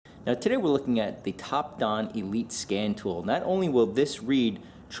Now today we're looking at the TOPDON Elite Scan Tool. Not only will this read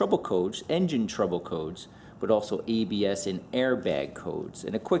trouble codes, engine trouble codes, but also ABS and airbag codes.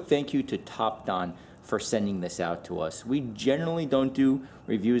 And a quick thank you to TOPDON for sending this out to us. We generally don't do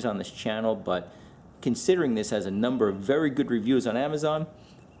reviews on this channel, but considering this has a number of very good reviews on Amazon,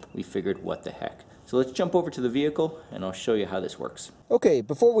 we figured what the heck. So let's jump over to the vehicle and I'll show you how this works. Okay,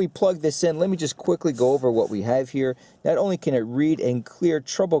 before we plug this in, let me just quickly go over what we have here. Not only can it read and clear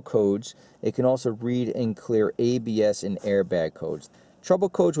trouble codes, it can also read and clear ABS and airbag codes. Trouble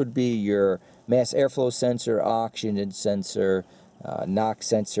codes would be your mass airflow sensor, oxygen sensor, NOx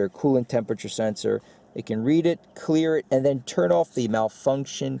sensor, coolant temperature sensor. It can read it, clear it, and then turn off the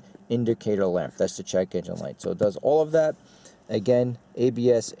malfunction indicator lamp. That's the check engine light. So it does all of that. Again,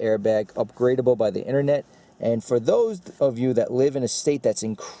 ABS, airbag, upgradable by the internet. And for those of you that live in a state that's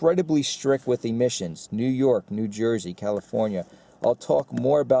incredibly strict with emissions, New York, New Jersey, California, I'll talk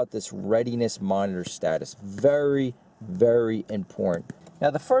more about this readiness monitor status. Very, very important.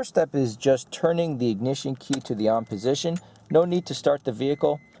 Now the first step is just turning the ignition key to the on position. No need to start the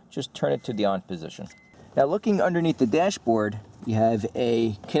vehicle, just turn it to the on position. Now looking underneath the dashboard, you have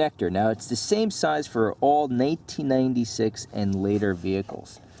a connector. Now it's the same size for all 1996 and later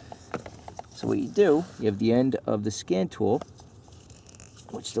vehicles. So what you do, you have the end of the scan tool,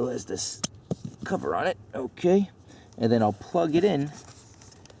 which still has this cover on it, okay, and then I'll plug it in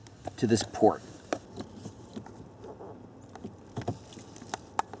to this port.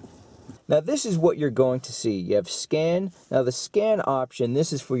 Now this is what you're going to see. You have scan. Now the scan option,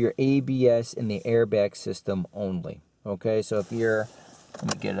 this is for your ABS and the airbag system only. Okay, so if you're,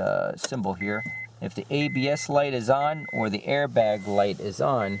 let me get a symbol here. If the ABS light is on or the airbag light is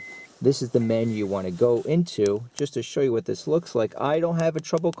on, this is the menu you want to go into. Just to show you what this looks like. I don't have a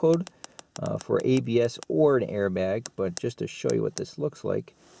trouble code for ABS or an airbag, but just to show you what this looks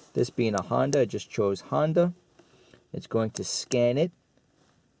like. This being a Honda, I just chose Honda. It's going to scan it.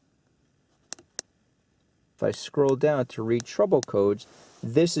 If I scroll down to read trouble codes,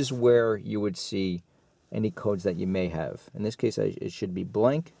 this is where you would see any codes that you may have. In this case, it should be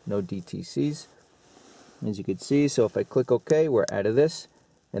blank, no DTCs. As you can see, so if I click OK, we're out of this.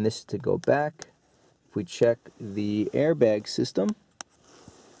 And this is to go back. If we check the airbag system,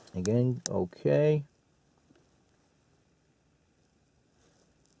 again, OK.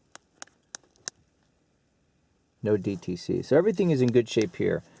 No DTC. So everything is in good shape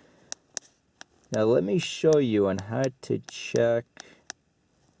here. Now let me show you on how to check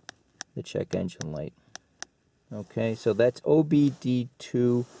the check engine light. Okay, so that's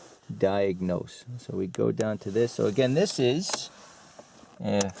OBD2 diagnose. So we go down to this. So again, this is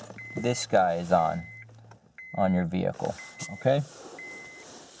if this guy is on your vehicle. Okay,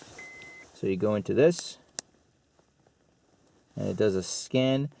 so you go into this and it does a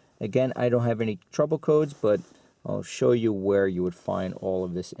scan. Again, I don't have any trouble codes, but I'll show you where you would find all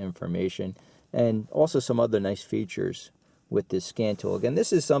of this information. And also some other nice features with this scan tool. Again,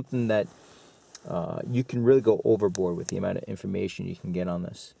 this is something that you can really go overboard with the amount of information you can get on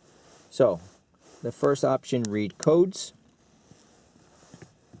this. So, the first option, read codes.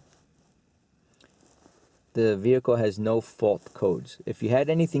 The vehicle has no fault codes. If you had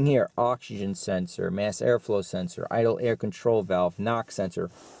anything here, oxygen sensor, mass airflow sensor, idle air control valve, NOx sensor,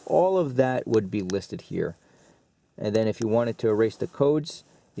 all of that would be listed here. And then if you wanted to erase the codes,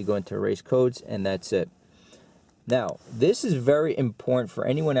 you go into erase codes, and that's it. Now, this is very important for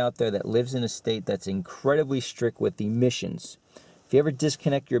anyone out there that lives in a state that's incredibly strict with emissions. If you ever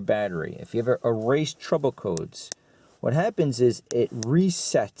disconnect your battery, if you ever erase trouble codes, what happens is it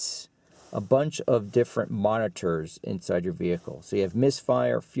resets a bunch of different monitors inside your vehicle. So you have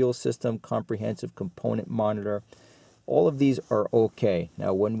misfire, fuel system, comprehensive component monitor. All of these are okay.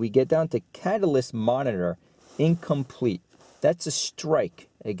 Now, when we get down to catalyst monitor, incomplete. That's a strike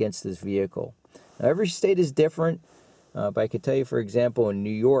against this vehicle. Now, every state is different, but I can tell you, for example, in New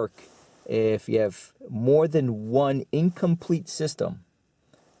York, if you have more than one incomplete system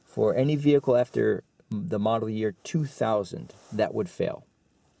for any vehicle after the model year 2000, that would fail.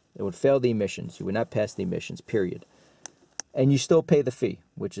 It would fail the emissions. You would not pass the emissions, period. And you still pay the fee,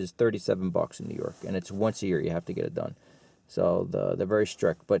 which is $37 in New York, and it's once a year you have to get it done. So they're very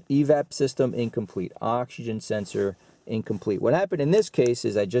strict. But evap system, incomplete. Oxygen sensor, incomplete. What happened in this case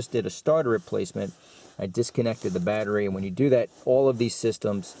is I just did a starter replacement. I disconnected the battery, and when you do that, all of these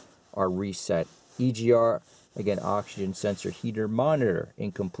systems are reset. EGR, again, oxygen sensor, heater, monitor,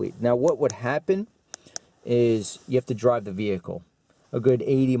 incomplete. Now what would happen is you have to drive the vehicle a good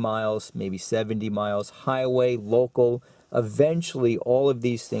 80 miles, maybe 70 miles, highway, local. Eventually all of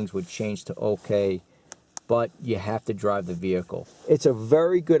these things would change to okay, but you have to drive the vehicle. It's a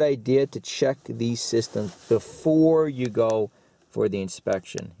very good idea to check these systems before you go for the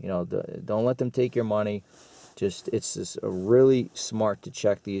inspection. You know, don't let them take your money. It's just really smart to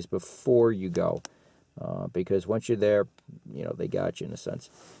check these before you go, because once you're there, you know, they got you in a sense.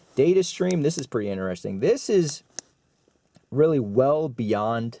 Data stream, this is pretty interesting. This is really well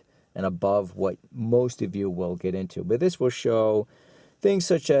beyond and above what most of you will get into, but this will show things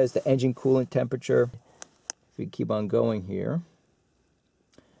such as the engine coolant temperature. If we keep on going here,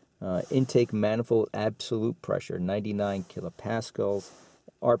 intake manifold absolute pressure, 99 kilopascals.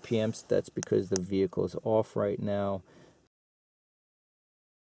 RPMs, that's because the vehicle is off right now.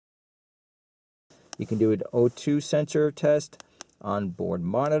 You can do an O2 sensor test, onboard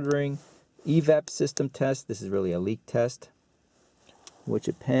monitoring, evap system test. This is really a leak test, which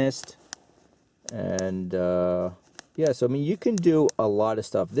it passed. And yeah, so I mean, you can do a lot of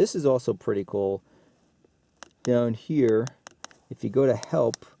stuff. This is also pretty cool. Down here, if you go to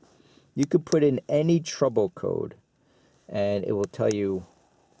help, you could put in any trouble code and it will tell you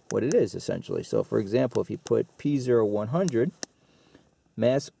what it is essentially. So for example, if you put P0100,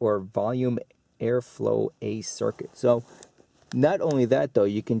 mass or volume airflow A circuit. So not only that though,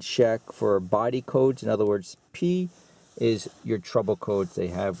 you can check for body codes. In other words, P is your trouble codes they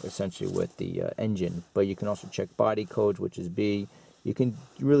have essentially with the engine, but you can also check body codes, which is B. You can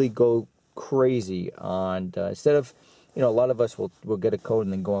really go crazy on instead of, you know, a lot of us will get a code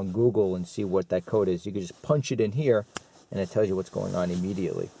and then go on Google and see what that code is. You can just punch it in here and it tells you what's going on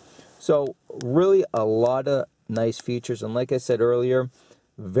immediately. So really a lot of nice features, and like I said earlier,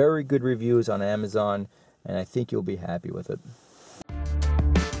 very good reviews on Amazon, and I think you'll be happy with it.